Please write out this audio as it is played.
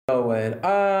know it.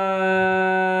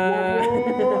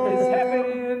 What is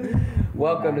happening?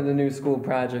 Welcome to the New School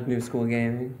Project, New School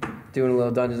Gaming. Doing a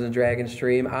little Dungeons & Dragons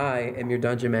stream. I am your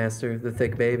Dungeon Master, the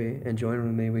Thick Baby, and joining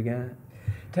with me we got...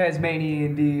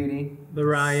 Tasmanian Beauty. The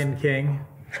Ryan King.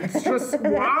 It's just,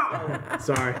 wow.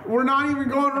 Sorry. We're not even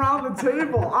going around the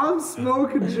table. I'm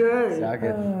Smoking Jay. Suck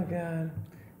it. Oh, God.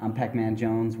 I'm Pac-Man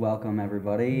Jones. Welcome,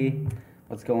 everybody.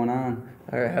 What's going on?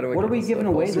 All right, how do we... What are we giving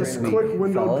away this Just week, click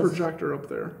window fellas? projector up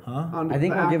there. Huh? On I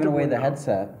think the we're giving active away the window.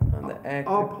 headset. On the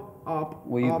active... Up.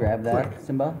 Will you up, grab that, click.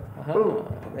 Simba? Uh-huh.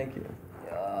 Thank you.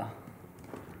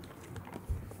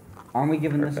 Aren't we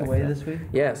giving this Perfect, away yeah. this week?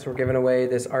 Yes, we're giving away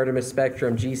this Artemis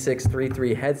Spectrum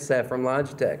G633 headset from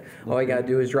Logitech. All you gotta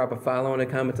do is drop a follow and a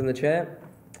comment in the chat.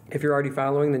 If you're already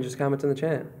following, then just comment in the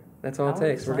chat. That's all it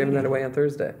takes. We're giving that away on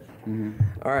Thursday.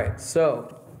 All right,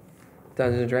 so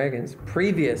Dungeons & Dragons.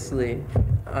 Previously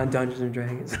on Dungeons &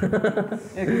 Dragons. Yeah, give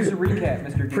us a recap,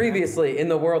 Mr. G. Previously in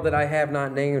the world that I have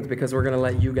not named, because we're gonna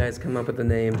let you guys come up with the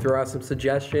name. Throw out some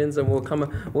suggestions, and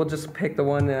we'll just pick the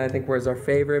one that I think was our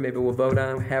favorite. Maybe we'll vote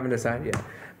on. Haven't decided yet.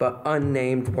 But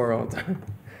unnamed world.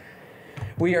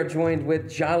 We are joined with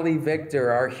Jolly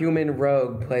Victor, our human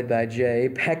rogue, played by Jay.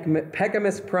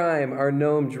 Peckamus Prime, our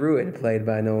gnome druid, played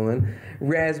by Nolan.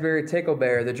 Raspberry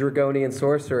Ticklebear, the Dragonian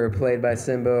sorcerer, played by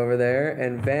Simba over there.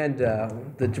 And Vanda,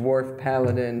 the dwarf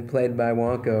paladin, played by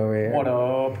Wonka over here. What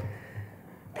up?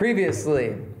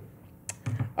 Previously,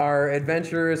 our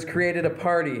adventurers created a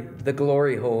party, the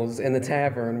Glory Holes, in the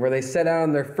tavern, where they set out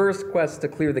on their first quest to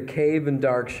clear the cave in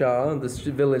Darkshaw,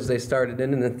 the village they started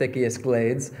in the Thickiest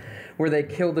Glades, where they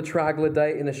killed a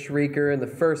troglodyte and a shrieker in the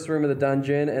first room of the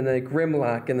dungeon and a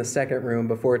grimlock in the second room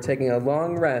before taking a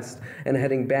long rest and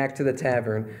heading back to the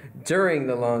tavern. During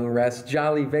the long rest,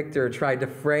 Jolly Victor tried to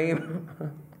frame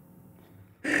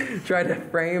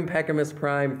Peckamus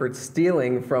Prime for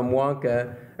stealing from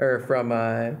Wonka, or from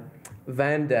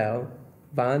Vandal.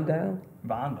 Vondel.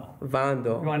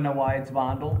 Vandal. You want to know why it's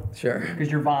Vondel? Sure.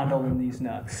 Because you're Vondaling these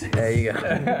nuts. There you go.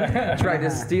 Tried to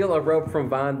steal a rope from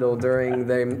Vondel during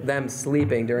them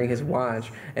sleeping during his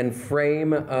watch and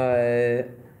frame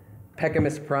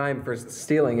Peckamus Prime for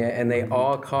stealing it, and they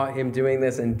all caught him doing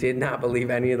this and did not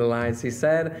believe any of the lies he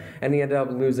said, and he ended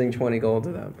up losing 20 gold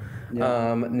to them.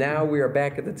 Yeah. Now we are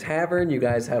back at the tavern. You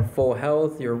guys have full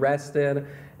health. You're rested,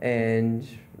 and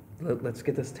let's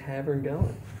get this tavern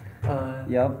going.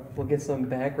 Yep. We'll get some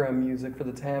background music for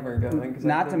the tavern going. 'Cause I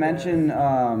Not to think mention,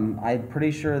 I'm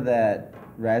pretty sure that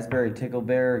Raspberry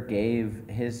Ticklebear gave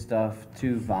his stuff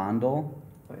to Vondel,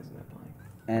 Why isn't that playing?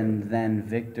 and then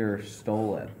Victor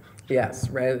stole it. Yes,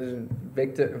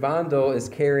 Victor Vondel is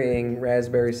carrying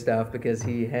Raspberry stuff because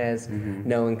he has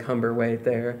no encumber weight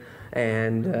there,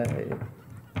 and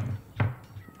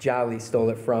Jolly stole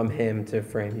it from him to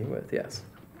frame you with. Yes.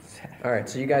 All right,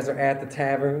 so you guys are at the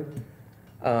tavern.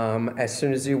 As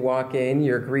soon as you walk in,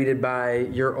 you're greeted by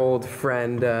your old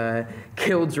friend,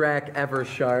 Kildrak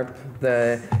Eversharp,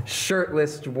 the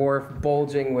shirtless dwarf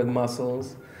bulging with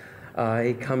muscles.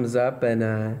 He comes up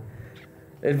and,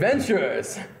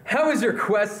 adventurers, how is your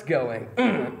quest going?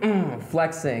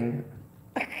 Flexing,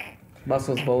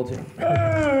 muscles bulging.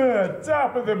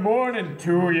 Top of the morning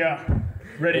to ya.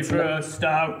 Ready for a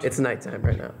stout? It's nighttime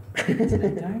right now. It's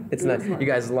nighttime? It's night. You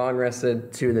guys long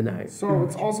rested to the night. So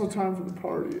it's also time for the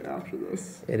party after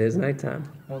this. It is nighttime.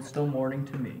 Well, it's still morning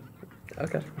to me.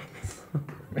 Okay.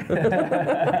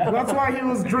 That's why he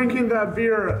was drinking that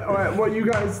beer at what you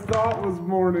guys thought was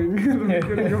morning in the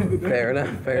beginning of the day. Fair enough.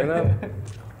 Fair enough.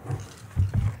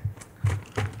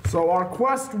 So our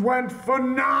quest went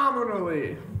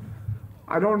phenomenally.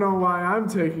 I don't know why I'm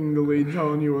taking the lead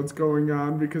telling you what's going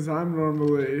on, because I'm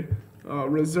normally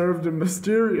reserved and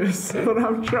mysterious, but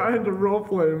I'm trying to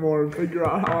roleplay more and figure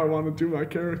out how I want to do my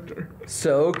character.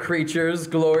 So, creatures,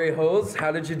 glory holes,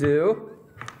 how did you do?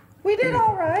 We did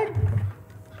all right.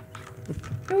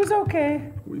 It was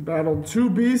okay. We battled 2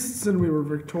 beasts and we were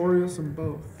victorious in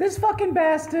both. This fucking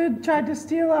bastard tried to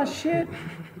steal our shit.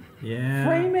 Yeah.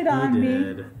 Frame it he on me.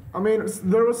 did. I mean,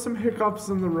 there was some hiccups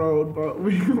in the road, but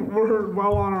we were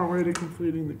well on our way to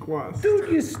completing the quest. Dude,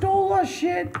 you stole our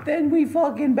shit, then we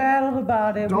fucking battled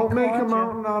about it. Don't We make a caught ya.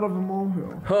 mountain out of a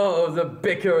molehill. Oh, the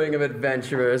bickering of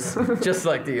adventurers, just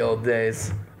like the old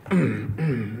days. And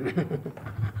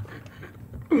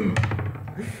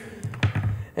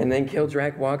then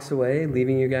Kildrak walks away,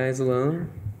 leaving you guys alone.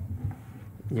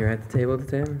 You're at the table at the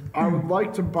tavern. I would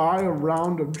like to buy a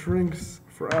round of drinks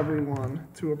for everyone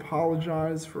to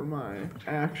apologize for my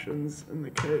actions in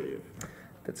the cave.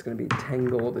 That's going to be 10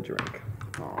 gold a drink.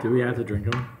 Do we have to drink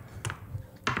them?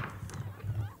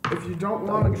 If you don't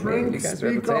want look a at me. drink, You guys are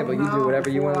at the speak up table. You do now whatever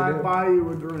you before wanna I do. buy you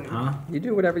a drink. Huh? You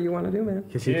do whatever you want to do, man.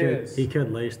 Because Cheers. he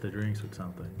could lace the drinks with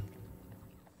something.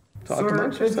 Talk Sir,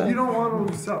 amongst if yourself. you don't want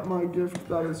to accept my gift,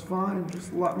 that is fine.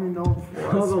 Just let me know before.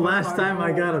 I Well, the switch last my time I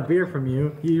phone. got a beer from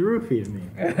you, you roofied me.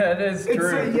 That is It's true.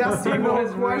 a yes or He no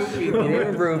was question. He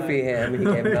didn't roofie him. He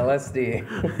gave him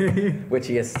LSD, which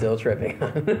he is still tripping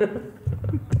on.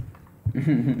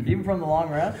 Even from the long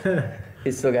rest?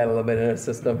 He's still got a little bit in his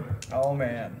system. Oh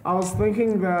man. I was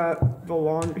thinking that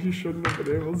he shouldn't have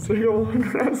been able to take a long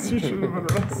rest. He should have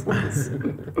been restless.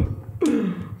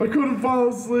 I couldn't fall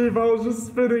asleep. I was just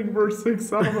spinning for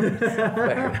 6 hours.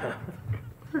 Fair enough.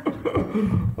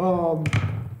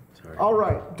 Sorry. All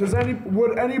right.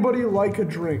 Would anybody like a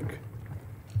drink?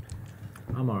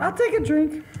 I'm I'll alright. take a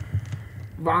drink.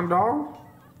 Vandal?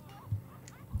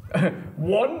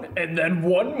 One and then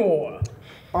one more.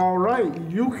 All right.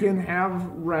 You can have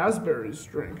raspberries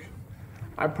drink.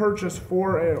 I purchased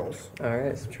 4 ales. All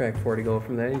right, subtract 40 gold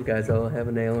from there. You guys all have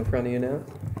a nail in front of you now.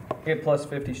 Get plus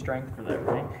 50 strength for that,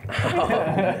 right?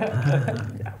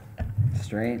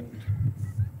 Straight.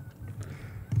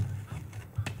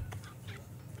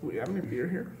 Do we have any beer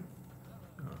here?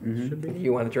 Should be.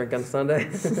 You want to drink on Sunday?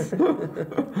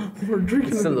 We're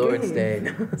drinking It's the in Lord's game.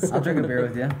 Day. I'll drink a beer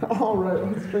with you. All right.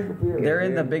 Let's drink a beer. They're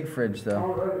in the big fridge though.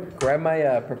 All right. Grab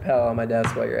my Propel on my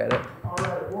desk while you're at it. All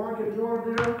right. Wonka, do you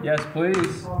want a beer? Yes,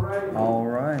 please. All right. All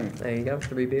right. There you go,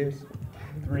 3 beers.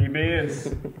 3 beers.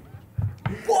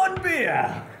 1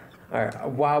 beer. All right,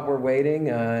 while we're waiting,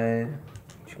 you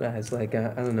guys, I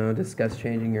don't know, discuss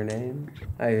changing your name?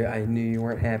 I knew you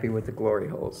weren't happy with the glory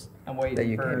holes. I'm That waiting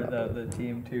you for came up the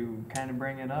team to kind of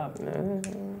bring it up.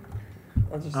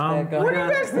 I'll just Um, back on. What do you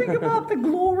guys think about the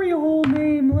glory hole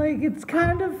name? Like, it's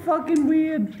kind of fucking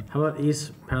weird. How about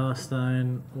East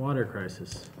Palestine water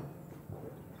crisis?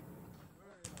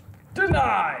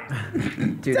 Denied.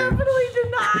 Dude, Definitely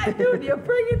denied, dude. You're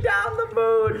bringing down the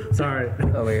mood. Sorry.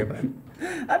 oh, here, bud.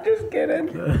 I'm just kidding.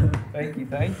 Thank you,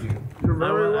 thank you. You're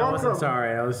very I welcome. wasn't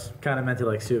sorry. I was kind of meant to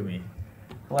like sue me.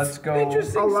 Let's go.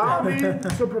 Interesting Allow stuff. me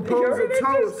to propose You're an a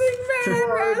toast interesting to man,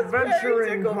 our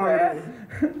Raspberry adventuring Tickle party.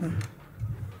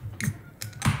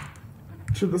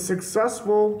 To the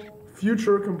successful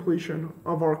future completion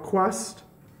of our quest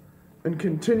and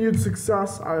continued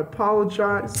success, I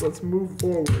apologize. Let's move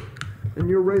forward. And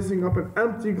you're raising up an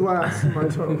empty glass in my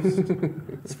toast.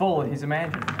 It's full. He's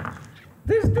imagining.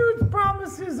 This dude's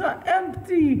promises are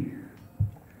empty.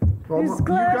 Well, His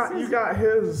glass you is- got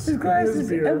his His glass is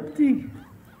beer. empty.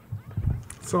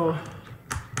 So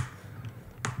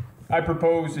I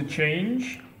propose a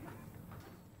change.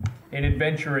 An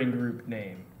adventuring group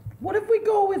name. What if we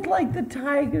go with, like, the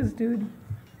Tigers, dude?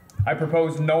 I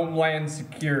propose Gnome Land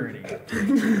Security.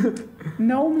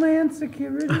 Gnome Land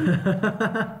Security?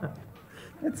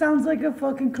 It sounds like a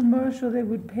fucking commercial they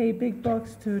would pay big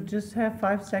bucks to just have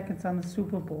 5 seconds on the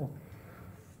Super Bowl.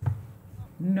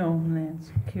 Gnome Land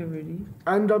Security.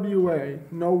 NWA,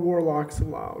 no warlocks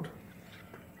allowed.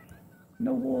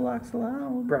 No warlocks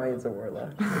allowed. Brian's a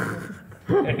warlock.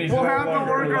 And he's We'll no have to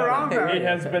longer work allowed. around that. He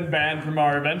has been banned from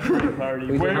our adventuring party.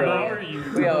 We Where did. are you?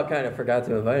 We all kind of forgot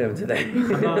to invite him today.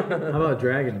 How about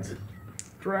dragons?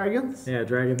 Dragons? Yeah,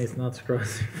 dragon needs nuts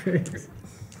across your face.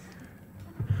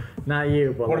 Not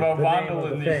you, but What like, about the name Vondel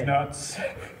of and the these thing. nuts?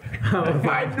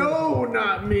 I know,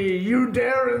 not me. You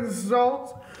dare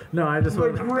insult No, I just the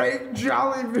want. great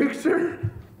Jolly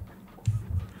Victor?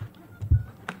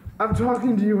 I'm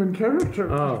talking to you in character,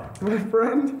 Oh. my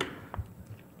friend.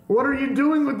 What are you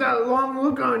doing with that long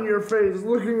look on your face,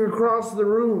 looking across the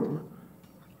room?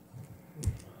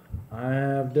 I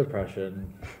have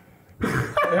depression.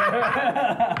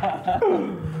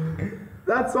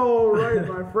 That's all right,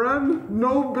 my friend.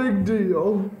 No big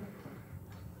deal.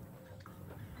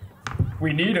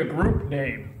 We need a group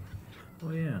name.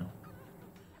 Oh yeah.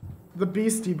 The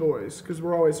Beastie Boys, because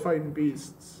we're always fighting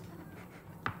beasts.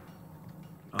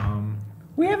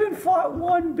 We haven't fought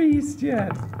one beast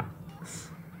yet.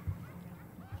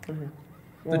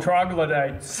 The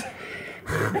Troglodytes.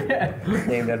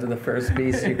 Named after the first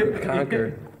beast you could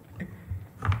conquer.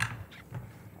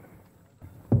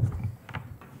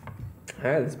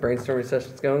 Alright, this brainstorming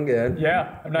session's going good.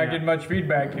 Yeah, I'm not getting much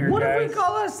feedback here, What guys. if we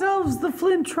call ourselves the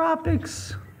Flint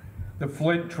Tropics? The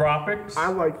Flint Tropics? I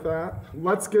like that.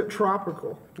 Let's get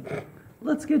tropical.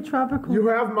 Let's get tropical. You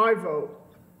have my vote.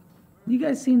 You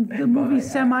guys seen the movie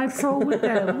Semi-Pro with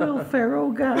that Will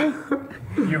Ferrell guy?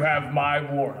 You have my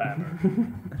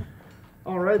Warhammer.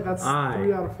 All right, that's Aye.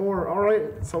 3 out of 4. All right,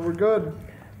 so we're good.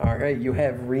 Alright, you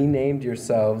have renamed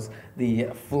yourselves the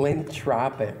Flint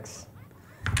Tropics.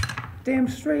 Damn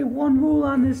straight, one rule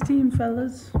on this team,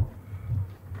 fellas.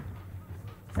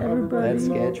 Everybody. Let's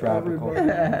get love tropical.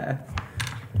 everybody.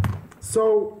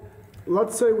 So,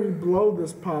 let's say we blow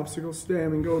this popsicle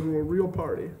stand and go to a real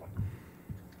party.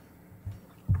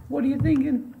 What are you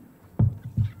thinking?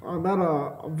 I met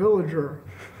a villager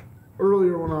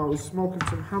earlier when I was smoking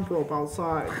some hemp rope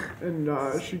outside, and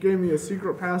she gave me a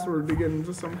secret password to get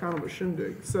into some kind of a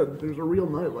shindig. Said there's a real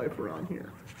nightlife around here.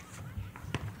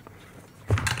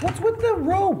 What's with the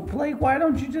rope? Like, why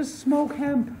don't you just smoke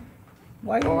hemp?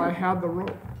 Why? Oh, I had the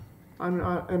rope. And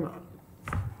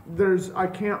I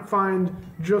can't find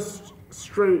just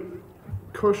straight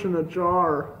kush in a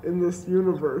jar in this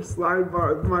universe.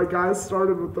 My guy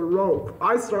started with the rope.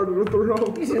 I started with the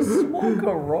rope. You just smoke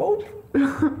a rope?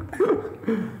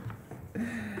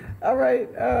 All right.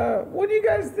 What do you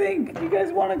guys think? You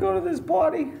guys want to go to this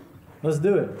party? Let's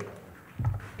do it.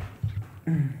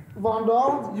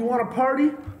 Vondal, you want a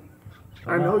party?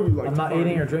 I know you like I'm to not party.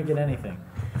 eating or drinking anything.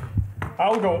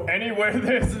 I'll go anywhere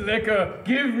there's liquor.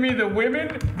 Give me the women,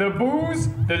 the booze,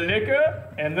 the liquor,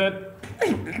 and the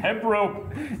hemp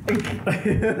rope.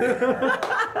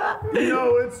 You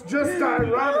know, it's just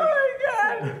ironic. my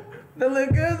God! The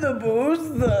liquor, the booze,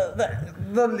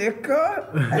 the liquor.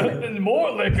 And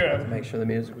more liquor. Make sure the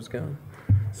music was going.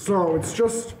 So it's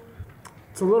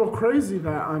a little crazy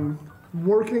that I'm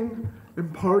working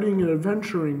and partying and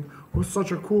adventuring with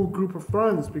such a cool group of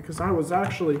friends because I was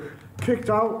actually kicked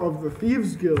out of the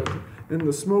Thieves Guild in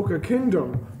the Smoker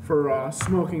Kingdom for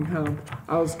smoking hemp.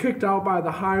 I was kicked out by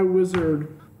the High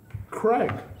Wizard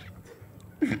Craig.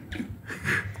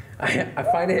 I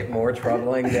find it more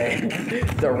troubling that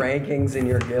the rankings in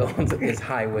your guild is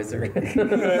High Wizard.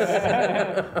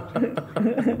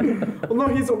 Well, no,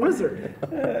 he's a wizard.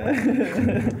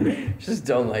 Just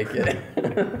don't like it.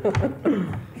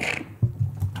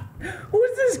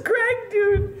 Who's this Craig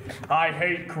dude? I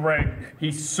hate Craig.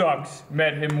 He sucks.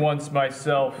 Met him once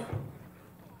myself.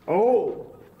 Oh,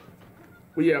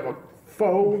 we have a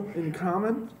foe in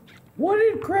common? What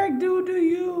did Craig do to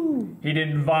you? He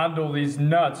didn't fondle these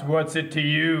nuts. What's it to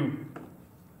you?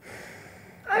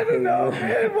 I don't know,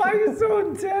 man. Why are you so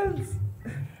intense?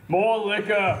 More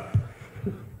liquor.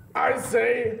 I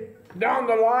say, down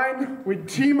the line, we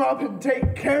team up and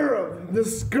take care of the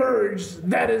scourge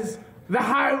that is the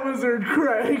High Wizard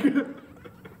Craig.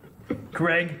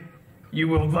 Craig, you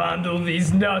will fondle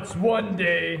these nuts one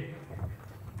day.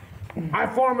 I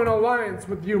form an alliance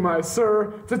with you, my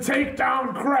sir, to take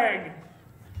down Craig.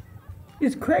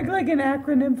 Is Craig like an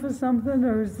acronym for something,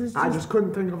 or is this just... I just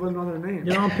couldn't think of another name.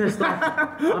 You know, I'm pissed off.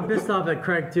 I'm pissed off at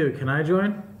Craig too. Can I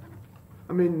join?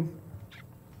 I mean,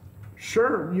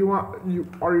 sure.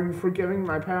 Are you forgiving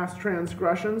my past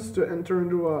transgressions to enter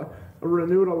into a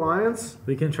renewed alliance?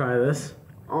 We can try this.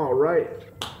 All right.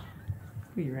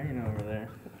 He ran over there.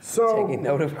 So Taking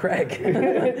note of Craig.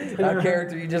 A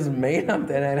character you just made up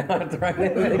that I don't have to write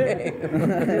in the game.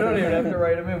 You don't even have to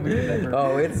write him in. We can never.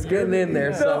 Oh, it's getting in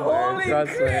there somewhere. Holy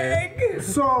Trust me. Craig!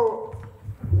 So,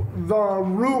 the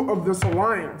root of this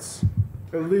alliance,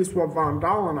 at least what Von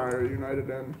Dahl and I are united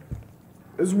in,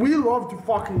 is we love to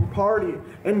fucking party,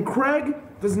 and Craig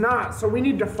does not. So we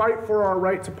need to fight for our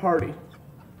right to party.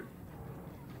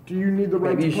 Do you need the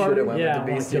right Maybe you to should party? have went Yeah, I with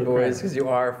the wanna Beastie kill Boys Craig. because you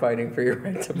are fighting for your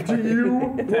right to Do party. you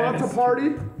want to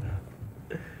party?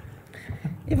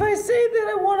 If I say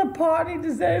that I want to party,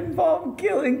 does that involve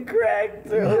killing Craig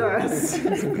too? Yes.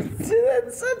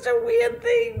 That's such a weird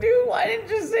thing, dude. Why didn't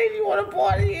you say you want to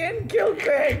party and kill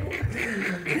Craig?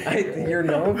 You're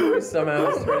known for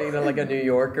somehow turning into like a New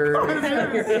Yorker.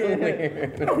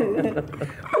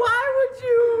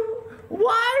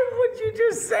 Why would you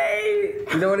just say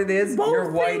You know what it is? Both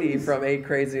You're Whitey things. from 8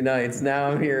 Crazy Nights. Now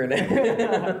I'm hearing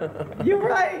it. you're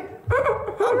right?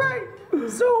 All right.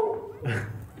 So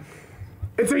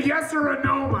It's a yes or a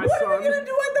no, my what son. are we gonna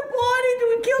do at the party?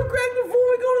 Do we kill Craig before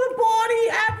we go to the party?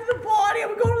 After the party? Are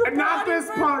we going to the And not party? this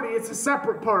party. It's a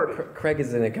separate party. Craig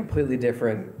is in a completely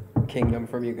different kingdom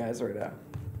from you guys right now.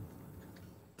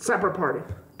 Separate party.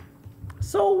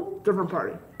 So Different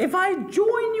party. if I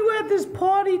join you at this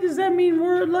party, does that mean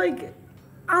we're like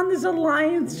on this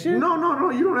alliance shit?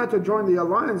 No. You don't have to join the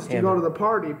alliance to Simba. go to the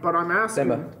party. But I'm asking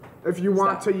Simba. if you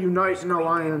want Stop. to unite an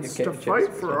alliance You to can't-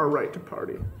 fight for our right to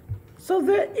party. So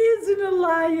there is an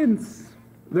alliance.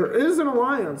 There is an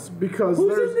alliance because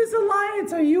Who's there's. in this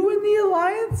alliance? Are you in the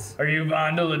alliance? Are you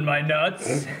fondling my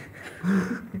nuts?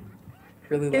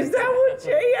 Really Is like that what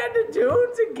Jay had to do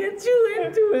to get you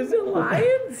into his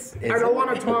alliance? I don't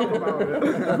want to talk about it.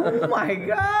 Oh my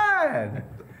god!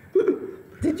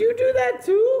 Did you do that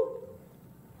too?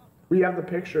 We have the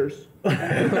pictures.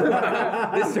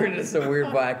 This turned into some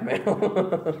weird blackmail.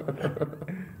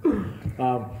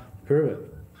 Prove it.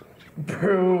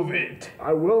 Prove it.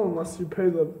 I will unless you pay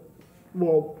the.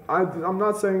 Well, I'm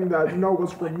not saying that note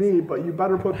was for me, but you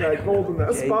better put that gold in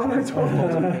that spot. I told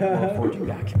you. Forging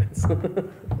documents.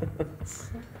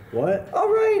 What? All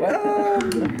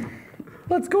right,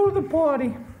 let's go to the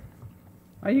party.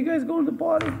 Are you guys going to the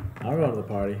party? I'm going to the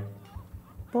party.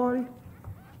 Party.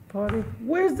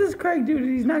 Where's this Craig dude?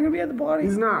 He's not gonna be at the party.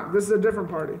 He's not. This is a different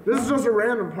party. This is just a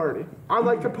random party. I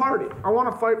like to party. I want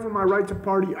to fight for my right to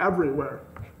party everywhere.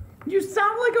 You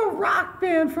sound like a rock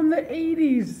band from the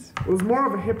 80s. It was more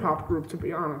of a hip hop group, to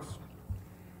be honest.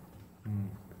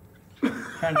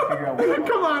 Trying to figure out what.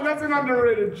 Come on, that's an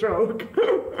underrated joke.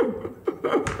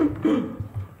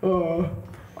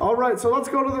 All right, so let's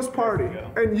go to this party,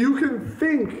 and you can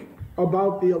think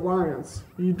about the alliance.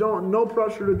 You don't, no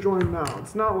pressure to join now.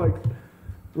 It's not like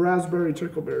Raspberry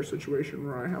Tickle Bear situation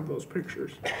where I have those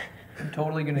pictures. I'm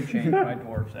totally gonna change my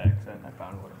dwarf's accent. I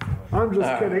found what I'm doing. I'm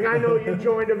just kidding. I know you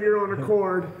joined of your own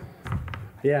accord.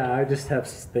 Yeah, I just have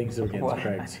things against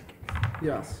Craig's.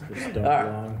 Yes. Just don't Alright.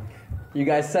 belong. You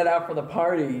guys set out for the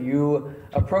party. You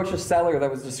approach a cellar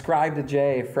that was described to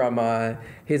Jay from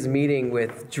his meeting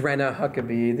with Drenna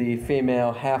Huckabee, the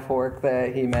female half-orc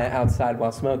that he met outside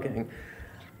while smoking.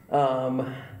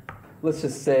 Let's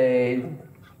just say,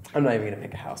 I'm not even going to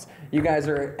pick a house. You guys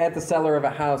are at the cellar of a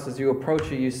house. As you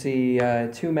approach it, you see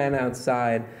two men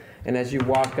outside, and as you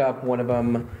walk up, one of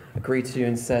them greets you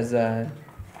and says,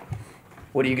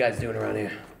 what are you guys doing around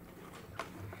here?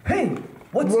 Hey,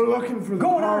 what's We're looking for the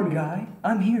going party. on, guy?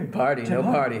 I'm here. Party, to no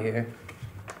help. party here.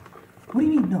 What do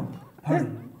you mean, no? Party.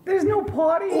 There's no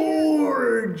party here.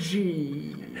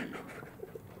 Orgy.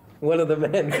 One of the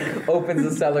men opens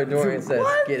the cellar door and says,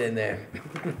 get in there.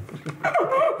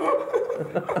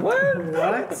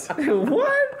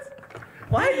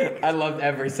 What? I loved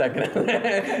every second of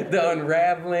that. The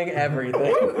unraveling,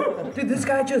 everything. Did this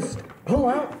guy just pull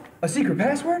out a secret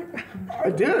password? I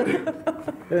did.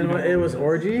 And it was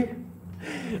orgy?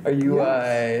 Are you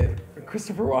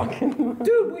Christopher Walken?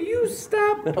 Dude, will you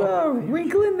stop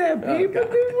wrinkling that paper,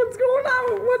 God. dude? What's going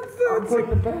on? What's I'm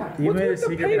putting it back. You What's made a with the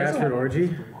secret paper? password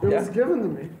orgy? It was given to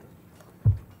me.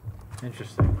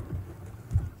 Interesting.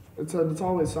 It's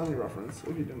always Sunny reference,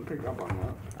 if you didn't pick up on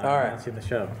that. All right. I've seen the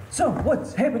show. So,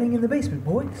 what's happening in the basement,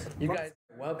 boys? You guys,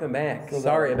 welcome back.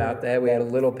 Sorry about that. We had a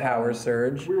little power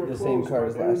surge. We were The same close, card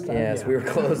as my last dude. time. Yes, we were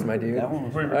close, my dude. That one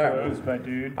was We were Alright. close, my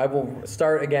dude. I will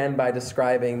start again by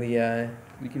describing the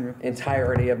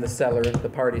entirety of the cellar, the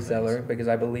party cellar, because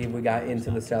I believe we got into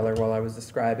the cellar while I was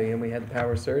describing and we had the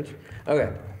power surge.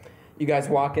 Okay. You guys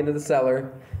walk into the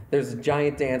cellar. There's a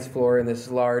giant dance floor in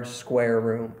this large square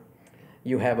room.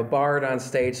 You have a bard on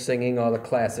stage singing all the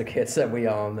classic hits that we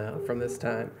all know from this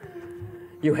time.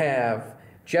 You have,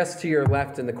 just to your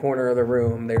left in the corner of the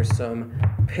room, there's some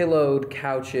pillowed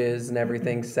couches and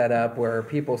everything set up where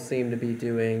people seem to be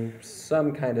doing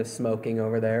some kind of smoking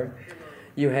over there.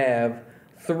 You have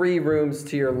 3 rooms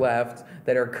to your left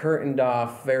that are curtained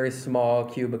off, very small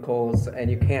cubicles, and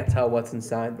you can't tell what's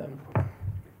inside them.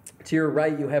 To your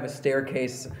right, you have a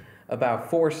staircase about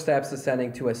 4 steps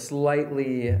ascending to a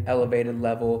slightly elevated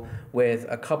level with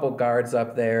a couple guards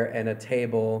up there and a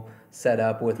table set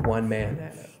up with 1 man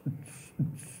at it.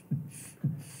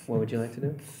 What would you like to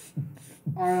do?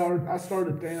 I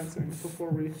started dancing before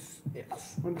we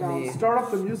went down. Me- Start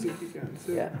up the music again,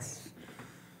 too. Yes.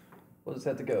 We'll just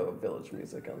have to go village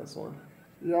music on this one.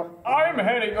 Yep. I'm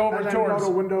heading over And then go towards.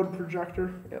 to windowed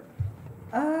projector. Yep.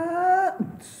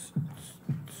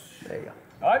 There you go.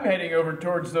 I'm heading over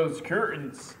towards those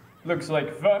curtains. Looks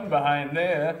like fun behind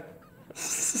there.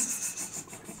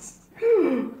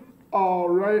 All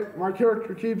right, my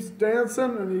character keeps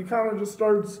dancing, and he kind of just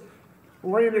starts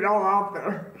laying it all out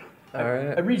there. All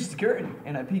right. I reached the curtain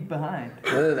and I peeked behind.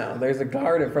 No. There's a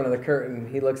guard in front of the curtain.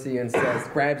 He looks at you and says,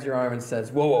 grabs your arm and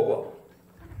says, whoa.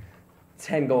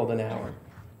 10 gold an hour.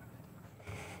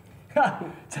 Ha!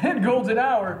 10 golds an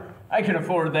hour. I can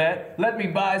afford that. Let me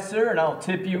buy, sir, and I'll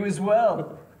tip you as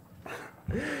well.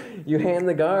 You hand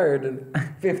the guard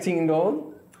 15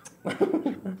 gold.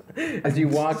 As you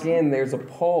walk in, there's a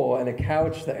pole and a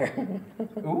couch there.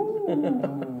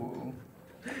 Ooh.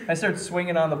 I start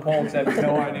swinging on the pole because I have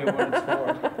no idea what it's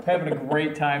for. Having a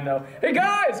great time, though. Hey,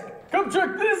 guys! Come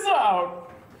check this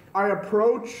out! I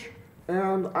approach,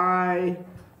 and I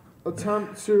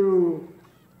attempt to,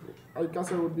 I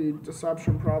guess it would be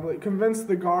deception probably, convince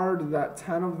the guard that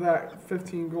 10 of that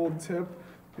 15 gold tip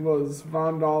was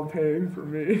Vondal paying for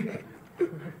me.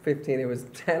 15, it was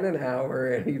 10 an hour,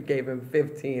 and you gave him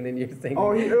 15, and you're thinking,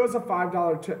 Oh, it was a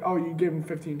 $5 tip. Oh, you gave him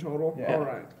 15 total? Yeah. All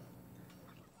right.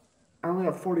 I only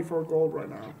have 44 gold right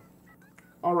now.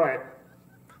 All right.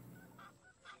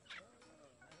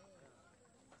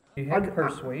 You had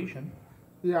persuasion.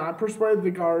 Yeah, I persuaded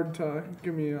the guard to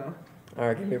give me a. All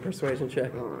right, give me a persuasion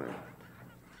check. Alright.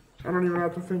 I don't even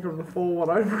have to think of the full what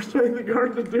I persuade the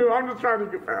guard to do. I'm just trying to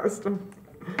get past him.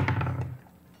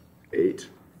 8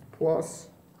 plus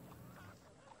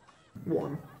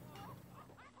 1.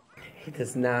 He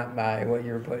does not buy what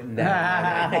you're putting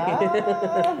down.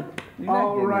 You're not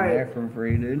All getting right. there for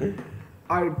free, dude.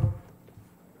 I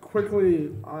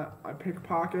quickly I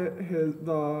pickpocket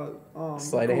the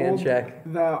Sleight of hand gold check.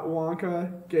 that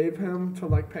Wonka gave him to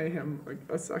like pay him like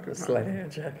a second time. Sleight of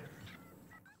hand check.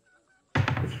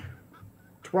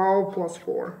 12 plus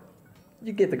 4.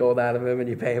 You get the gold out of him and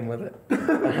you pay him with it.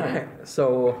 Alright,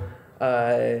 so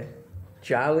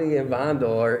Jolly and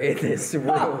Vondel are in this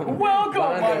room. Welcome,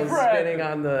 my Vondel's friend. spinning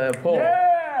on the pole.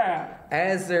 Yeah!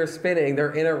 As they're spinning,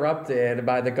 they're interrupted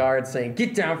by the guard saying,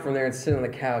 "Get down from there and sit on the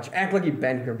couch. Act like you've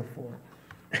been here before."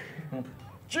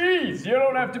 Jeez, you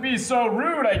don't have to be so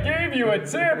rude. I gave you a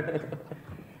tip.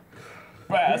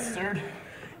 Bastard.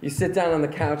 You sit down on the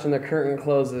couch and the curtain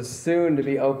closes, soon to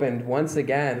be opened once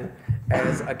again,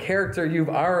 as a character you've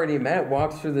already met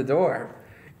walks through the door.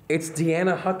 It's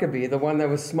Deanna Huckabee, the one that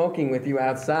was smoking with you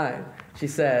outside. She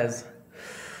says,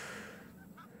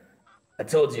 "I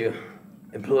told you,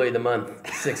 employee of the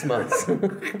month, 6 months."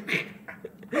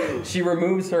 She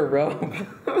removes her robe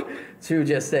to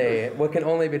just what can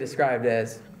only be described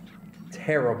as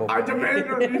terrible I demand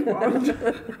a refund.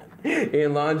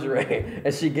 in lingerie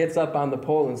as she gets up on the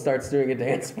pole and starts doing a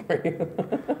dance for you.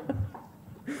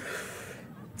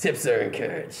 Tips are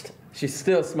encouraged. She's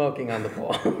still smoking on the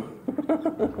pole.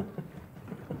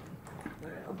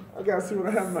 I gotta see what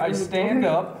I have in my I stand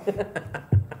inventory. up.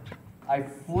 I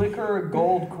flicker a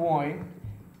gold coin.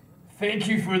 Thank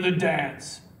you for the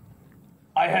dance.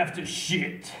 I have to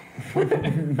shit.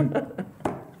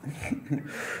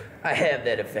 I have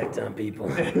that effect on people.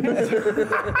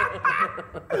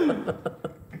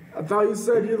 I thought you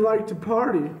said you'd like to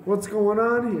party. What's going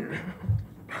on here?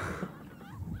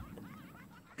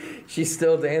 She's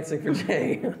still dancing for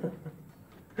Jay.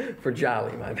 For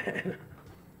Jolly, my bad.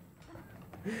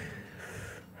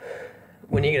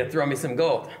 When are you gonna throw me some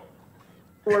gold?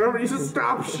 Whatever, you just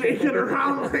stop shaking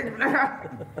around like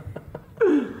that.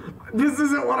 This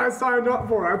isn't what I signed up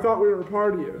for. I thought we were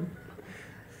partying.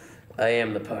 I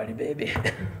am the party, baby.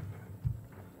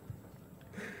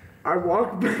 I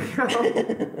walk back out.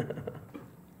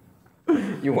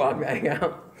 You walk back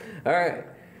out. All right.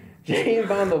 Jay and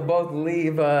Vondel both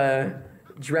leave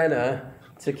Drenna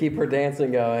to keep her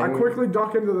dancing going. I quickly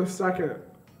duck into the second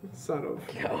set of.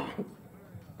 Go.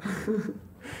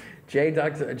 Jolly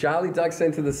ducks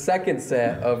into the second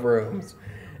set of rooms.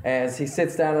 As he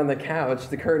sits down on the couch,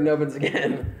 the curtain opens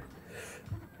again.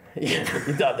 Yeah,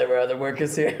 you thought there were other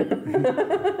workers here?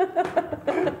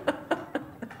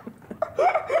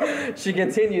 She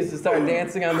continues to start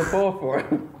dancing on the pole for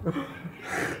him.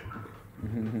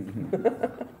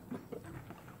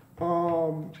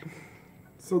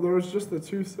 So there was just the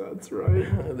 2 sets,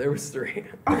 right? There was 3.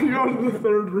 I go to the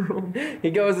third room.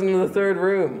 He goes into the third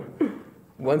room.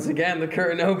 Once again, the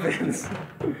curtain opens.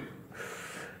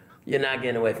 You're not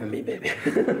getting away from me, baby.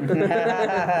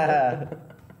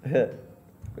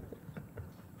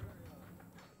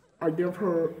 I give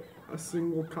her a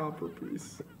single copper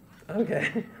piece.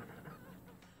 Okay.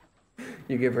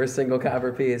 You give her a single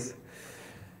copper piece.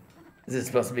 Is this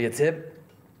supposed to be a tip?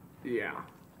 Yeah.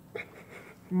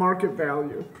 Market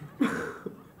value.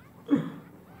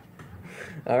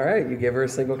 All right, you give her a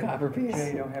single copper piece.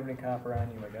 Jay, you don't have any copper on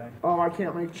you, my guy. Oh, I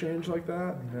can't make change like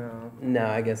that? No. No,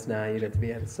 I guess not. You'd have to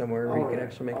be at somewhere where you can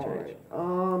actually make change.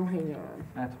 Hang on.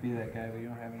 Not to be that guy, but you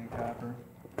don't have any copper.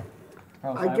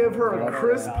 I give her a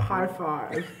crisp high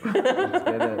five. Let's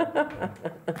get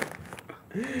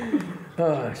it.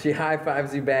 Oh, she high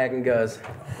fives you back and goes,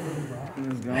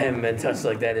 I haven't been touched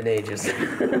like that in ages.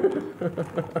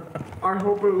 I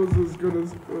hope it was as good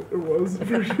as it was.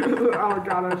 Oh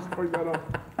god, I just fucked that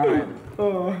up. Alright.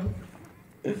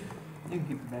 You can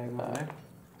keep the bag over there.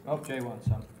 Oh, Jay wants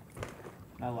some.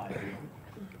 I lied to you.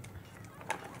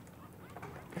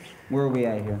 Where are we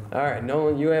at here? All right,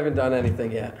 Nolan, you haven't done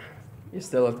anything yet. You're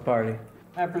still at the party.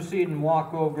 I proceed and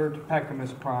walk over to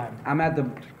Peckamus Prime.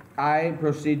 I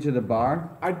proceed to the bar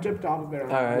I dipped out of there.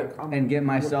 All right. Look, I'm- and get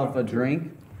myself a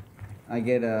drink. I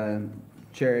get a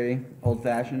cherry old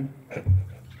fashioned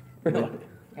Really?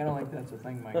 I don't think that's a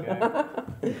thing, my guy.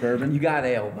 bourbon. You got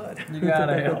ale, bud. You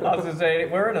gotta. I was gonna say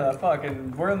we're in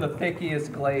the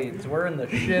pickiest glades. We're in the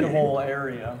shithole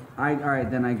area.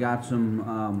 Alright, then I got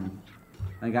some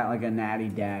I got like a natty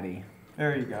daddy.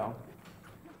 There you go.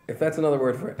 If that's another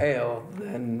word for ale,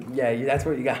 then yeah, that's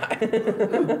what you got. I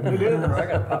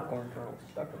got popcorn kernels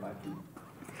stuck in my teeth.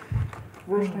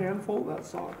 First handful, that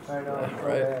sucks. I know.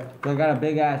 Right. So I got a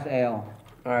big ass ale.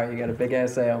 All right, you got a big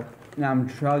ass ale. And I'm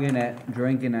chugging it,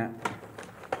 drinking it.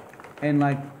 And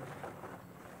like,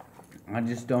 I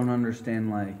just don't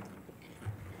understand like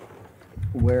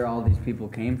where all these people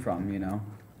came from, you know?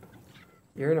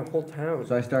 You're in a whole town.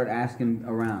 So I start asking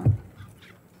around.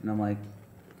 And I'm like,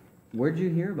 where'd you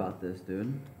hear about this,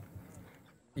 dude?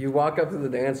 You walk up to the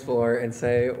dance floor and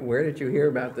say, "Where did you hear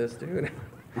about this, dude?"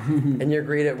 And you're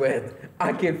greeted with,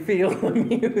 "I can feel the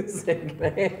music,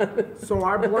 man." So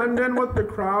I blend in with the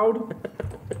crowd,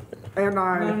 and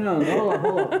No,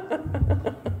 hold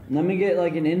up. Let me get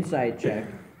like an insight check.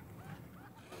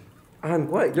 On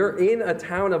what? You're in a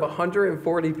town of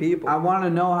 140 people. I want to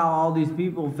know how all these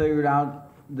people figured out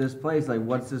this place. Like,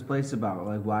 what's this place about?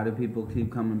 Like, why do people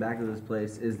keep coming back to this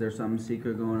place? Is there some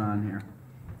secret going on here?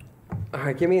 All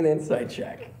right, give me an insight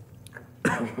check.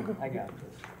 I got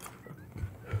this.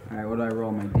 All right, what do I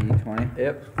roll? My D20?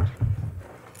 Yep.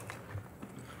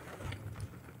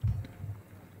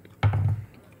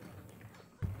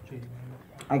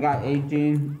 I got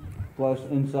 18 plus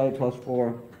insight plus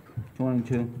 4,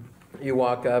 22. You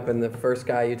walk up, and the first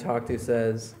guy you talk to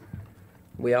says,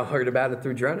 "We all heard about it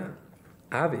through Drena,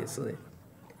 obviously."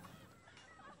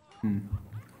 All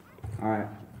right,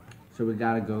 so we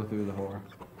gotta go through the horror.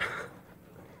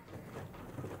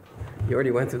 You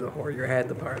already went through the whore. You're at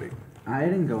the party. I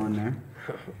didn't go in there.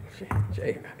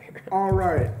 Jay, you're not here. all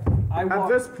right. I At walk.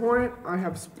 this point, I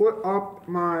have split up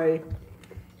my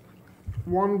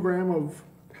 1 gram of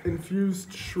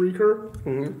infused shrieker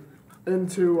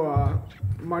into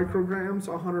micrograms,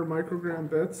 100 microgram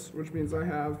bits, which means I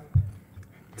have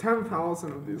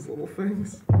 10,000 of these little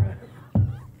things.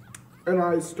 And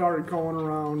I started going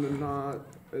around, and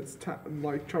it's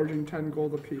like charging 10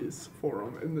 gold a piece for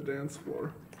them in the dance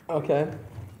floor. Okay.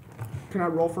 Can I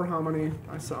roll for how many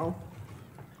I sell?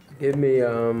 Give me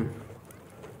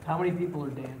How many people are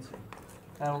dancing?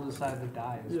 That'll decide the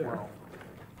die as Yeah. well.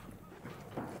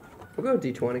 We'll go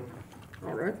D20.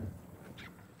 All right.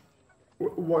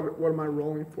 What am I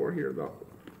rolling for here, though?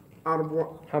 Out of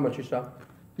what? How much you saw?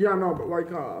 Yeah, no, but like,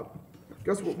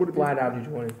 guess what would it be? Flat out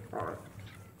D20. All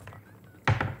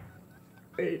right.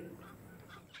 8.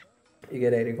 You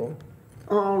get 80 gold.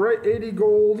 All right, 80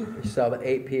 gold. You sell to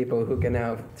 8 people who can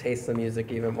now taste the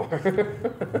music even more.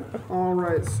 All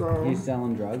right, so You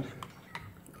selling drugs?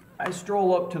 I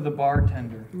stroll up to the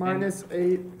bartender. minus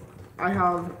 8. I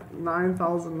have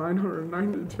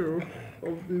 9,992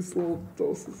 of these little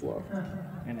doses left.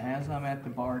 And as I'm at the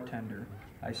bartender,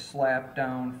 I slap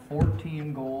down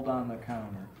 14 gold on the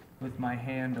counter with my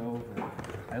hand over it.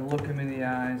 I look him in the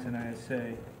eyes and I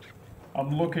say,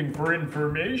 "I'm looking for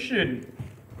information.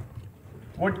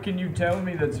 What can you tell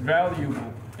me that's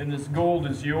valuable? And this gold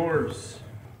is yours."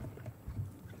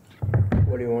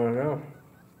 What do you want to know?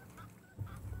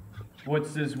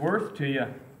 "What's this worth to you?"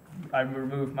 I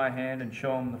remove my hand and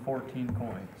show him the 14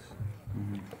 coins.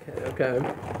 Okay.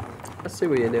 I see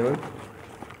what you're doing.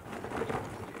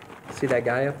 See that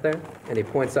guy up there? And he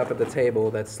points up at the table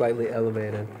that's slightly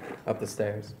elevated up the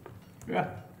stairs. Yeah.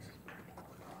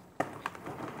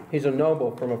 He's a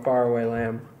noble from a faraway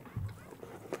land.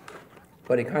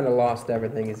 But he kind of lost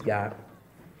everything he's got.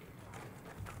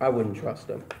 I wouldn't trust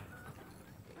him.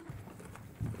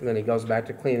 And then he goes back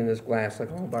to cleaning his glass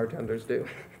like all bartenders do.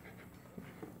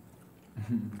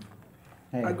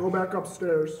 Hey, I go back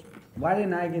upstairs. why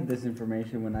didn't I get this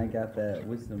information when I got that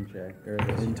wisdom check? Or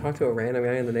the You talk to a random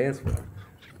guy in the dance floor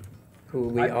who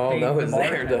we I all paid know the is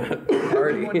there to bartender.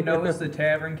 party. Everyone knows the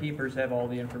tavern keepers have all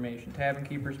the information. Tavern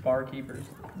keepers, bar keepers,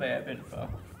 they have info.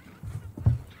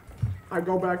 I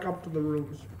go back up to the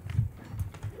rooms.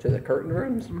 To the curtain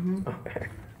rooms? Mm-hmm. Okay.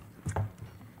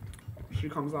 She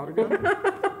comes out again.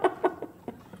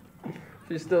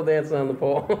 She's still dancing on the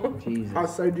pole. Jesus. I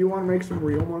say, do you want to make some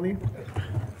real money?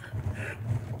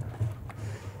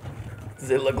 Does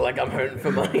it look like I'm hurting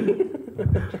for money?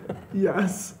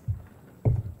 Yes.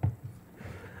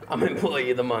 I'm employee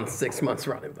of the month, 6 months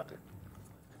running, but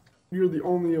You're the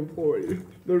only employee.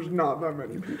 There's not that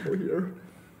many people here.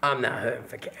 I'm not hurting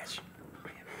for cash.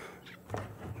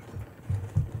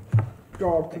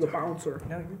 Go up to the bouncer.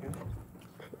 No, you're good.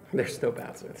 There's no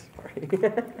bouncers.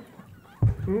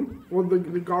 Well,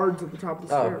 the guards at the top of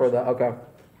the Oh, stairs. for the, okay.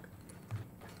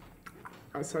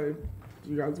 I say, do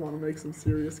you guys want to make some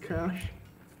serious cash?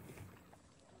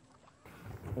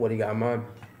 What do you got in mind?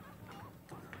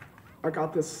 I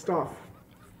got this stuff.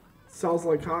 Sells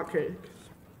like hotcakes.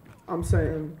 I'm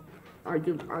saying, I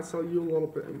sell you a little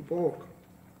bit in bulk,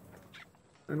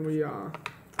 and we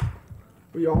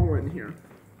We all win here.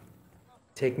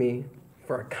 Take me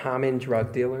for a common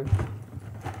drug dealer.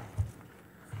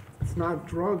 It's not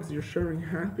drugs. You're sharing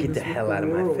happiness. Get the with hell out of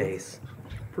my world. face.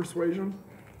 Persuasion.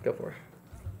 Go for it.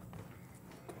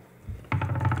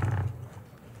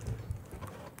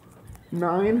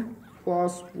 Nine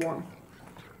plus 1.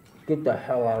 Get the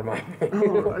hell out of my face.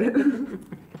 All right.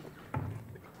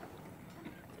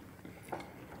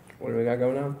 What do we got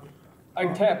going on? I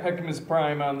tap Hecamus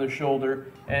Prime on the shoulder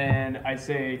and I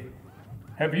say,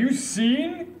 have you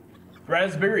seen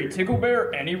Raspberry Tickle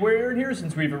Bear anywhere in here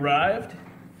since we've arrived?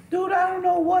 Dude, I don't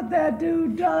know what that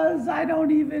dude does. I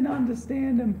don't even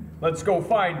understand him. Let's go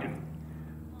find him.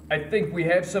 I think we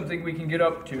have something we can get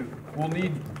up to. We'll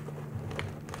need...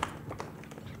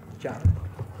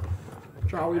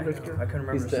 Jolly Victor. I couldn't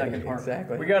remember the second part.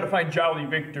 Exactly. We gotta find Jolly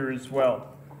Victor as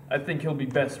well. I think he'll be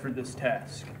best for this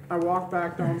task. I walk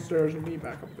back downstairs and meet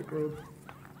back up with the group.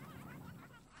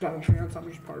 Got a chance, I'm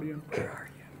just partying.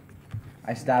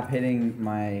 I stop hitting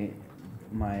my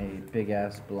big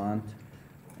ass blunt,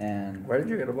 and Where did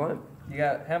you get a blunt? You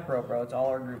got hemp rope, bro. It's all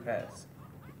our group has.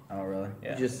 oh really?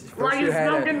 Yeah. Just Why you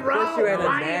smoking a rope?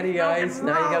 Why you natty smoking ice,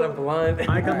 now you got a rope? blunt.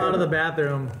 I come out of the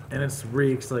bathroom and it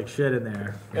reeks like shit in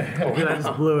there. Because I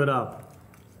just blew it up.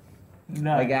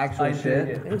 Nice. Like actual I dig shit?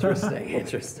 it.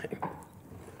 Interesting.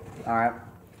 All right.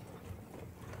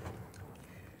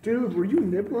 Dude, were you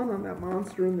nibbling on that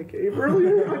monster in the cave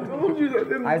earlier? I told you that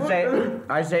didn't look good.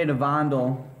 I say to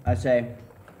Vondel, I say,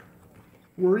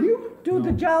 Were you? Dude,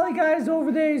 the jolly guy's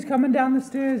over there. He's coming down the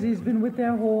stairs. He's been with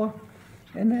that whore.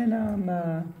 And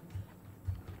then,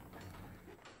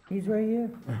 he's right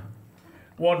here.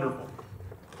 Wonderful.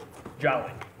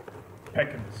 Jolly.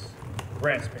 Pecamus.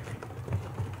 Raspberry.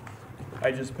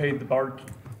 I just paid the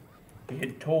barkeep. He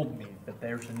had told me that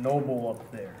there's a noble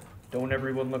up there. Don't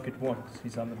everyone look at once.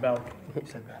 He's on the balcony. He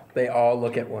said that. They all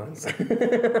look at once.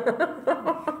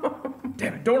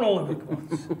 Damn it, don't all look at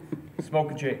once.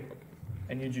 Smoke a J.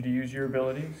 I need you to use your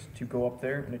abilities to go up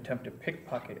there and attempt to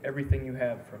pickpocket everything you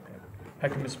have from him.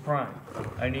 Hecamus Prime,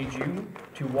 I need you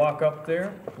to walk up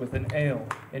there with an ale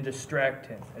and distract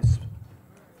him as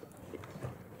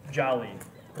Jolly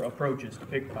approaches to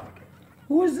pickpocket.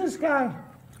 Who is this guy?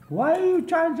 Why are you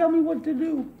trying to tell me what to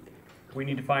do? We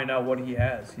need to find out what he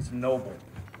has. He's a noble.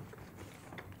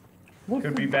 What's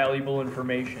Could the, be valuable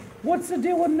information. what's the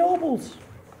deal with nobles?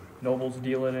 Nobles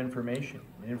deal in information.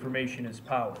 Information is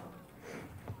power.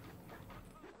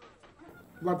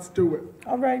 Let's do it.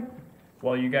 All right.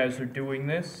 While you guys are doing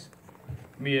this,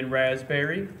 me and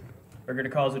Raspberry are going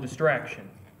to cause a distraction.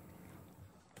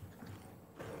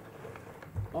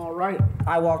 All right.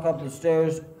 I walk up the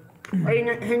stairs.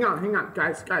 Hang on.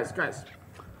 Guys.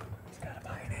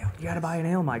 You gotta buy an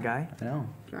ale, my guy. No.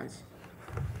 Guys.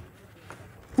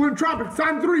 Flint Tropics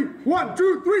on 3. 1,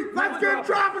 2, 3. Let's get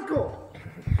tropical.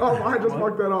 Oh, I just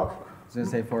fucked that up. I was gonna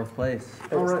say fourth place.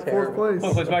 All right, fourth place.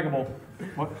 Let's play Mega Bowl.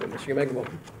 What? Michigan Mega Bowl.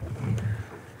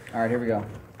 All right, here we go.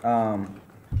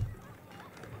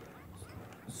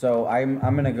 So I'm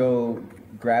gonna go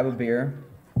grab a beer.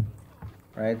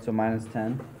 Right, so minus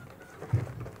 10.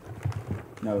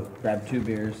 No, grab 2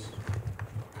 beers.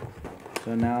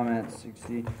 So now I'm at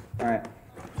 60. All right.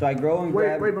 So I go and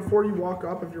grab. Wait, before you walk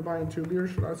up, if you're buying 2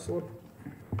 beers, should I slip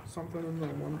something in the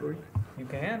one drink? You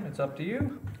can. It's up to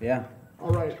you. Yeah.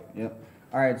 All right. Yep.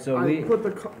 All right. So I put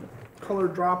the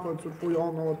colored droplets, which we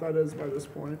all know what that is by this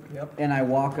point. Yep. and I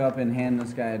walk up and hand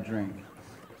this guy a drink.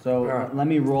 So All right. let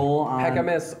me roll on.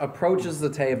 Pecamus approaches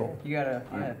the table. You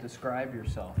gotta describe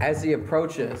yourself. As he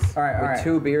approaches, All right, all with right.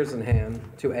 2 beers in hand,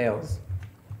 2 ales.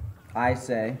 I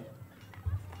say,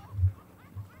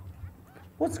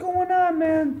 What's going on,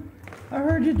 man? I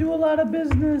heard you do a lot of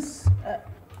business.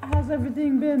 How's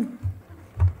everything been?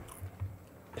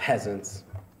 Peasants.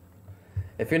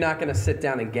 If you're not gonna sit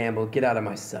down and gamble, get out of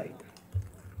my sight.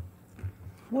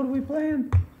 What are we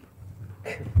playing?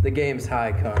 The game's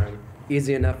high, Karin.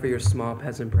 Easy enough for your small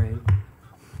peasant brain.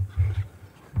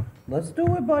 Let's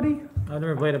do it, buddy. I've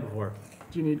never played it before.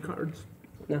 Do you need cards?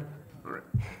 No. All right.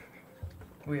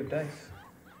 We have dice.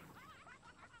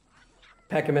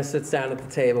 Pecamus sits down at the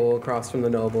table across from the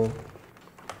noble.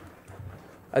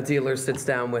 A dealer sits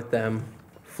down with them,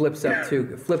 flips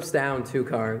down 2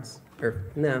 cards. Or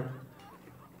no.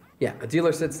 Yeah, a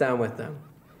dealer sits down with them.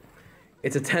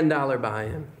 It's a $10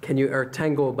 buy-in. Or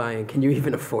 10 gold buy-in. Can you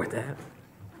even afford that?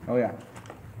 oh yeah.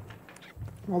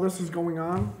 While this is going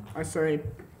on, I say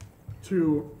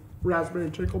to Raspberry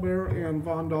Ticklebear and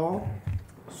Von Dahl,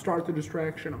 start the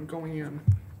distraction. I'm going in.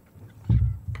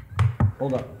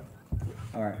 Hold up.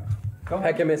 All right. Go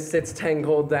ahead. Pecamus sits 10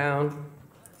 gold down.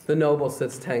 The noble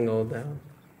sits 10 gold down.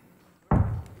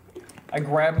 I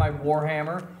grab my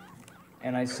warhammer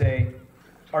and I say,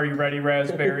 "Are you ready,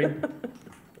 Raspberry?"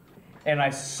 And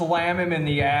I slam him in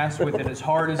the ass with it as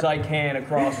hard as I can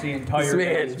across the entire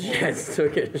This dance man floor. just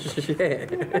took a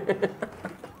shit.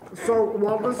 So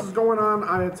while this is going on,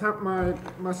 I attempt my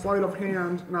sleight of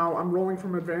hand. Now I'm rolling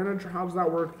from advantage. How does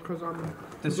that work? Because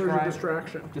there's a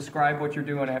distraction. Describe what you're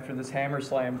doing after this hammer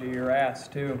slam to your ass,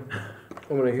 too.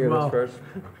 I'm gonna hear Well, this first.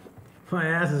 My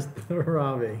ass is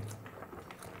throbbing.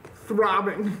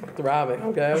 Throbbing. Throbbing.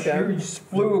 Okay, You okay. just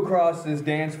flew across this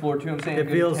dance floor, too. I'm saying It a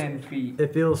good feels 10 feet.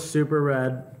 It feels super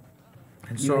red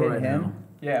and You sore hit right him? now.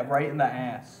 Yeah, right in the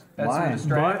ass. That's Why? the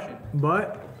distraction.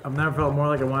 But I've never felt more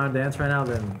like I want to dance right now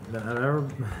than I've ever.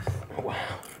 Wow.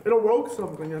 It awoke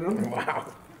something in him. Wow.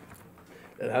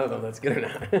 I don't know if that's good or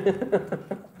not.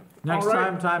 Next All right.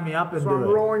 time, tie me up and So do I'm it.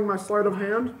 rolling my sleight of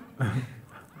hand.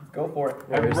 Go for it.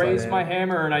 I Roll your raise sleight my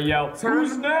hand. hammer and I yell,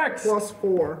 "Who's 10 next?" plus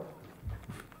 4.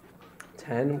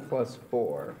 10 plus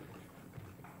 4.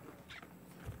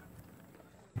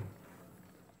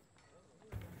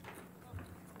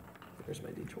 Where's my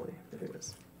d20? There it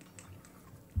is.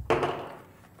 A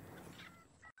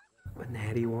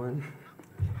natty one.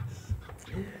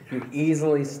 You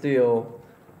easily steal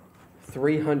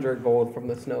 300 gold from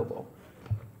the snowball.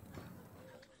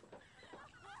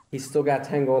 He's still got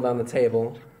 10 gold on the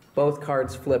table. Both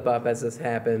cards flip up as this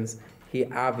happens. He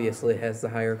obviously has the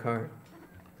higher card.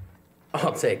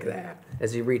 I'll take that.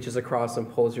 As he reaches across and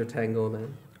pulls your 10 gold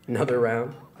in. Another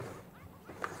round.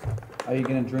 Are you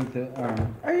gonna drink the?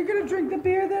 Are you gonna drink the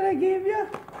beer that I gave you?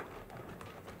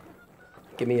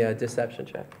 Give me a deception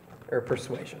check. Or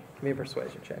persuasion. Give me a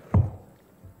persuasion check.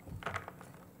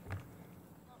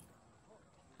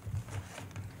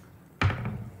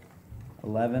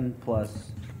 $11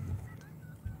 plus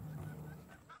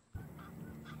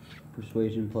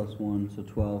persuasion plus 1, so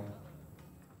 12.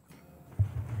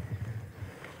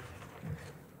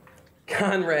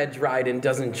 Conrad Dryden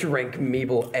doesn't drink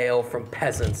meeble ale from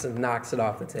peasants and knocks it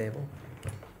off the table.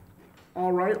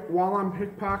 All right, while I'm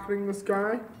pickpocketing this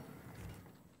guy,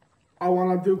 I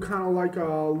want to do kind of like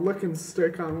a licking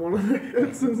stick on one of the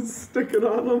hits and stick it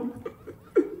on him.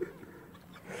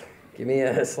 Give me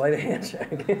a sleight of hand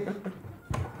check.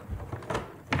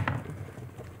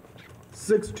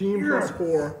 16 plus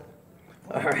 4.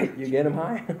 All right, you get him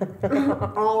high.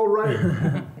 All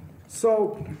right.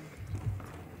 So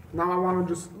now I want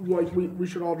to just, like, we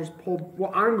should all just pull,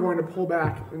 well, I'm going to pull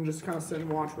back and just kind of sit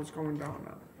and watch what's going down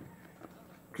now.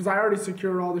 Because I already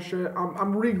secured all the shit.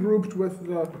 I'm regrouped with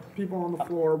the people on the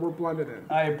floor. We're blended in.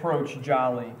 I approach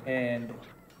Jolly and,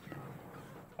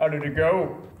 "How did it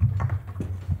go?"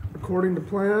 According to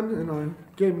plan, and I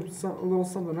gave him a little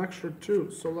something extra too.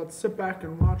 So let's sit back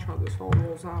and watch how this all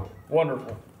rolls out.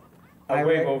 Wonderful. I I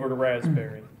wave ra- over to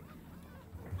Raspberry.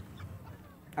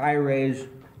 I raise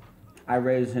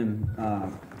him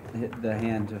the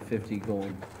hand to 50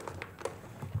 gold.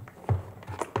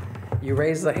 You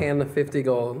raise the hand to 50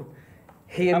 gold.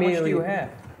 He How much do immediately you have?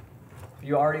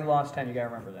 You already lost 10, you gotta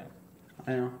remember that.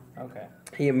 I know. Okay.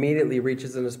 he immediately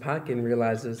reaches in his pocket and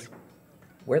realizes,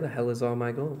 where the hell is all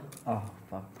my gold? Oh,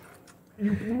 fuck.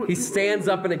 He stands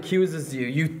up and accuses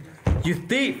you. You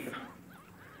thief!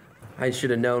 I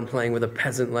should have known playing with a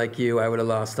peasant like you, I would have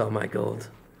lost all my gold.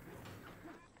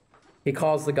 He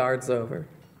calls the guards over.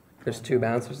 There's 2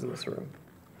 bouncers in this room.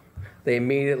 They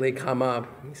immediately come up.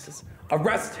 He says,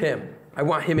 arrest him! I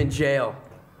want him in jail.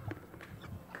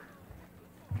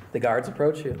 The guards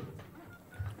approach you.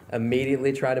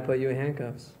 Immediately try to put you in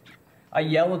handcuffs. I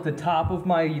yell at the top of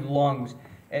my lungs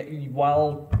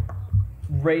while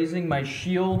raising my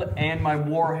shield and my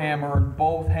warhammer in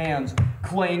both hands,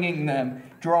 clanging them,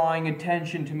 drawing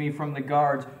attention to me from the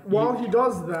guards. While he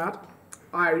does that,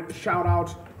 I shout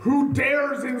out, "Who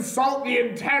dares insult the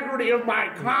integrity of my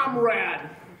comrade?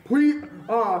 Please,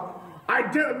 I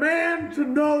demand to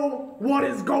know what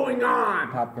is going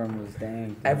on." Popcorn was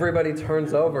dang. Everybody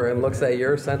turns over and looks at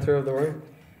your center of the room.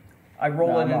 I roll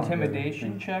No, an I'm not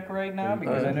intimidation good. check right now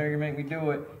because I Alright. know you're gonna make me do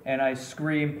it, and I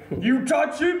scream, "You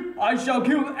touch him, I shall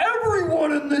kill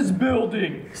everyone in this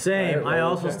building!" Same. Alright, I well,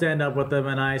 also okay. stand up with them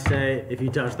and I say, if you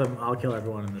touch them, I'll kill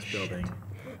everyone in this building.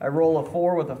 I roll a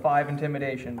 4 with a 5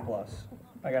 intimidation plus.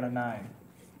 I got a 9.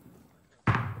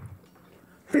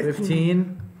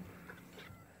 15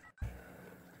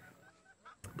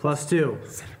 plus 2.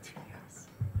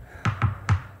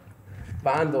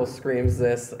 Vondel screams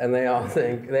this, and they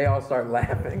all start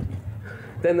laughing.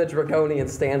 Then the Draconian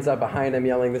stands up behind him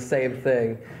yelling the same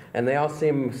thing, and they all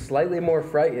seem slightly more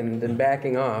frightened and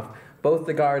backing off. Both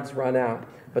the guards run out,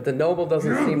 but the noble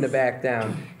doesn't seem to back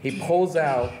down. He pulls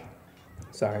out,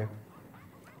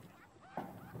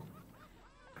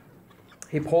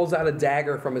 He pulls out a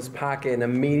dagger from his pocket and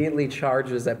immediately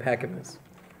charges at Peckimus.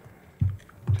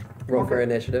 Roll for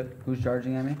initiative. Who's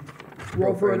charging at me?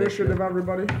 Roll for initiative,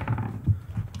 everybody.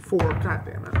 4. God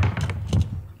damn it.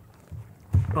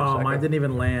 Oh, mine didn't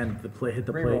even land. The plate hit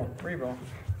the plate. Reroll. Reroll.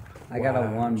 I got a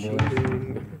 1, boy.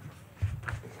 Cheating.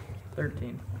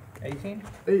 13. 18?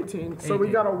 18. So we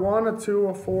got a 1, a 2,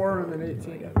 a 4, and an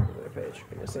 18. Page.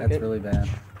 Give me a second. That's really bad.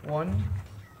 1,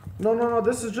 No.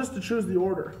 This is just to choose the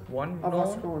order 1, of us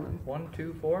Nolan? going in. 1,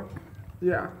 2, 4?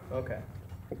 Yeah. Okay.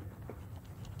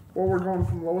 Well, we're going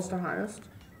from lowest to highest.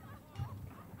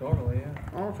 Normally, yeah.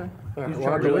 Oh, okay. All right, Who's Wonka,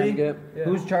 charging what'd me? you get? Yeah.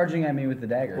 Who's charging at me with the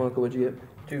dagger? Wonka, what'd you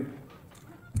get? 2.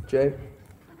 Jay?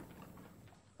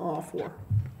 4.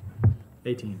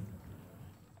 18.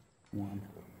 1.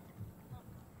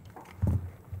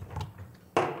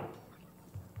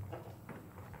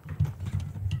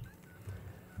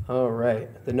 All right.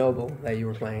 The noble that you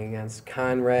were playing against,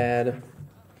 Conrad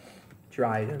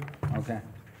Dryden, Okay.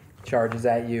 charges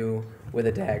at you with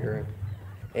a dagger.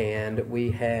 And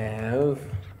we have...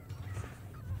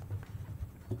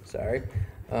 Sorry.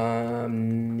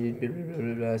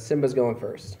 Simba's going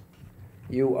first.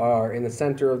 You are in the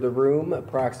center of the room,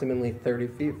 approximately 30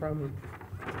 feet from him.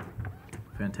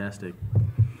 Fantastic.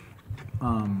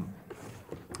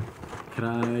 Could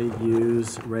I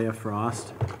use Ray of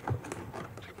Frost?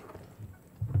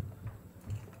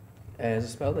 As a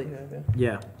spell that you have, yeah.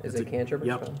 Yeah. Is it's it cantrip or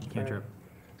Yep, spell? cantrip.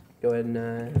 Go ahead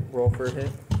and roll for a hit.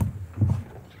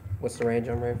 What's the range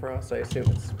on Ray Frost? I assume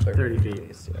it's 30 feet. at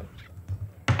least,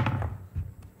 yeah.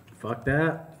 Fuck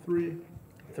that. 3.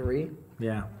 3?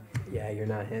 Yeah. Yeah, you're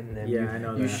not hitting him. Yeah, you, I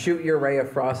know You that. shoot your Ray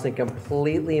of Frost and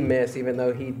completely miss, even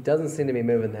though he doesn't seem to be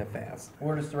moving that fast.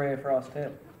 Where does the Ray of Frost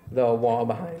hit? The wall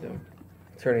behind him,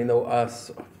 turning a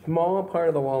small part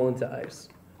of the wall into ice.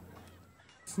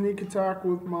 Sneak attack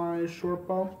with my short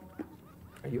bow.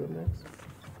 Are you up next?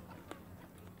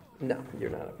 No, you're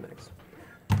not up next.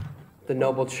 The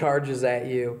noble charges at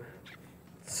you,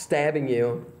 stabbing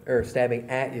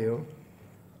at you.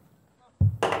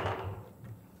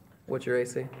 What's your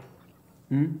AC?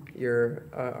 Your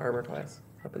armor class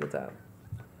up in the top.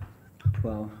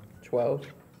 12. 12.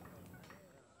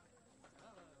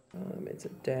 It's a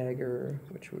dagger,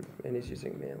 and he's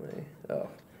using melee. Oh.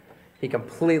 He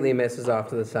completely misses off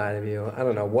to the side of you. I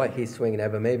don't know what he's swinging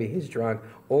at, but maybe he's drunk,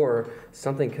 or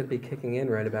something could be kicking in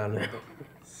right about now.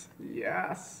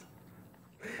 Yes.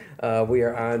 We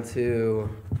are on to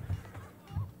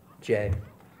Jay.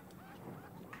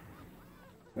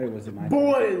 Wait, was it my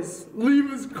Boys, leave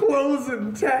his clothes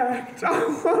intact. I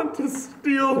want to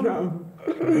steal them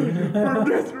for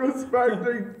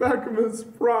disrespecting Beckham's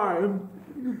prime.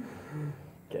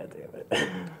 God damn it.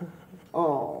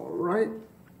 All right.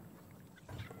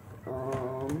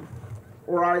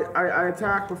 Or I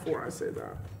attack before I say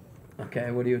that.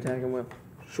 Okay, what are you attacking with?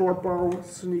 Short bow,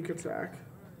 sneak attack.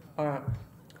 Alright.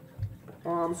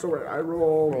 So wait, I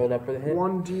roll Rolled up for the hit?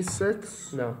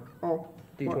 1d6. No. Oh,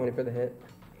 D20 for the hit.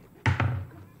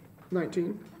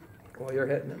 19. Well, you're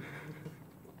hitting him.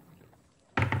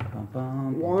 Bum,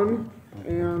 bum, 1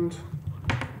 and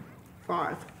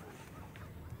 5.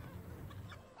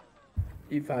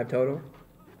 You 5 total?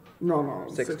 No,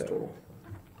 6 6 total. total.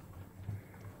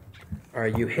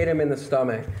 Alright, you hit him in the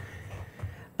stomach.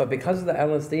 But because of the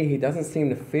LSD, he doesn't seem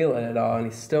to feel it at all, and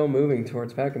he's still moving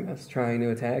towards Peckimus, trying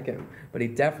to attack him. But he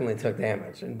definitely took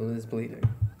damage and is bleeding.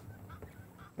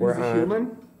 He's a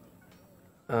human?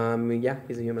 Yeah,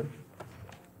 he's a human.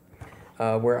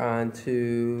 We're on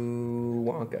to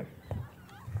Wonka.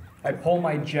 I pull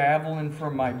my javelin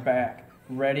from my back,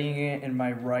 readying it in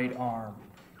my right arm.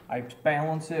 I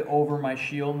balance it over my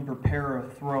shield and prepare a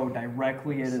throw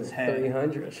directly at his head.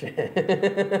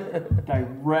 300.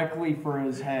 Directly for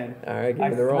his head. Alright, give I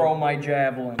me the roll. throw my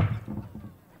javelin.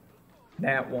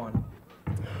 That one.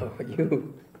 Oh,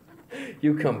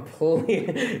 you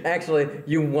completely... Actually,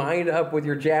 you wind up with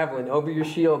your javelin over your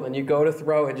shield, and you go to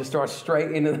throw it, just start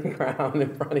straight into the ground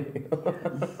in front of you.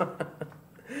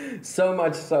 So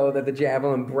much so that the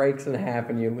javelin breaks in half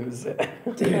and you lose it.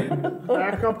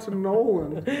 Back up to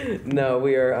Nolan. No,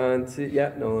 we are on to...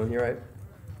 Yeah, Nolan, you're right.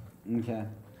 Okay.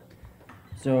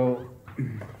 So,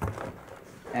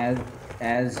 as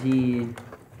he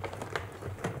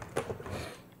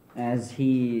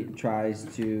tries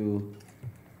to,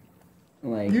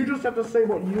 like, You just have to say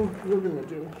what you're gonna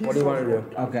do. What do you want to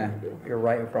do? okay, You're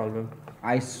right in front of him.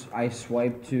 I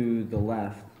swipe to the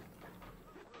left.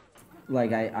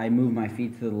 Like, I move my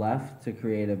feet to the left to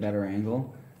create a better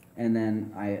angle, and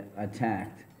then I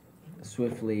attacked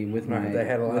swiftly with my That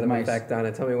had a lot with of my effect on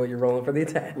it. Tell me what you're rolling for the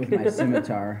attack. with my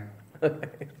scimitar.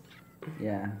 Okay.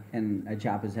 Yeah, and I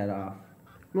chop his head off.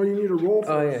 No, you need to roll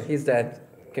first. Oh yeah, he's dead.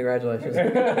 Congratulations.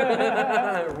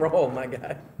 Roll, my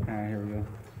guy. Alright, here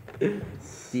we go.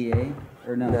 D8?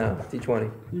 Or no? No,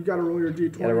 D20. You gotta roll your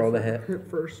d20. Gotta roll the hit. Hit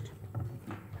first.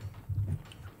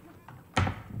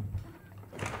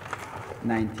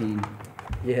 19.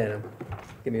 You hit him.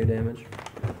 Give me your damage.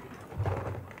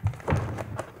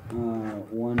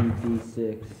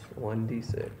 1d6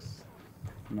 1d6.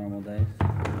 normal dice.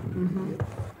 Mm-hmm.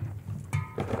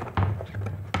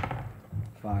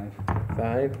 5.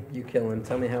 5. You kill him.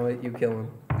 Tell me how you kill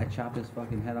him. I chop his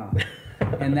fucking head off.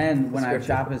 And then when I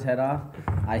chop his head off,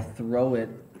 I throw it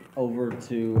over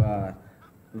to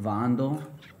Vondel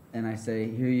and I say,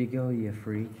 "Here you go, you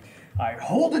freak." I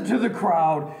hold it to the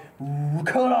crowd,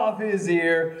 cut off his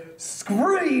ear,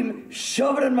 scream,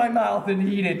 shove it in my mouth, and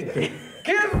eat it.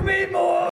 Give me more!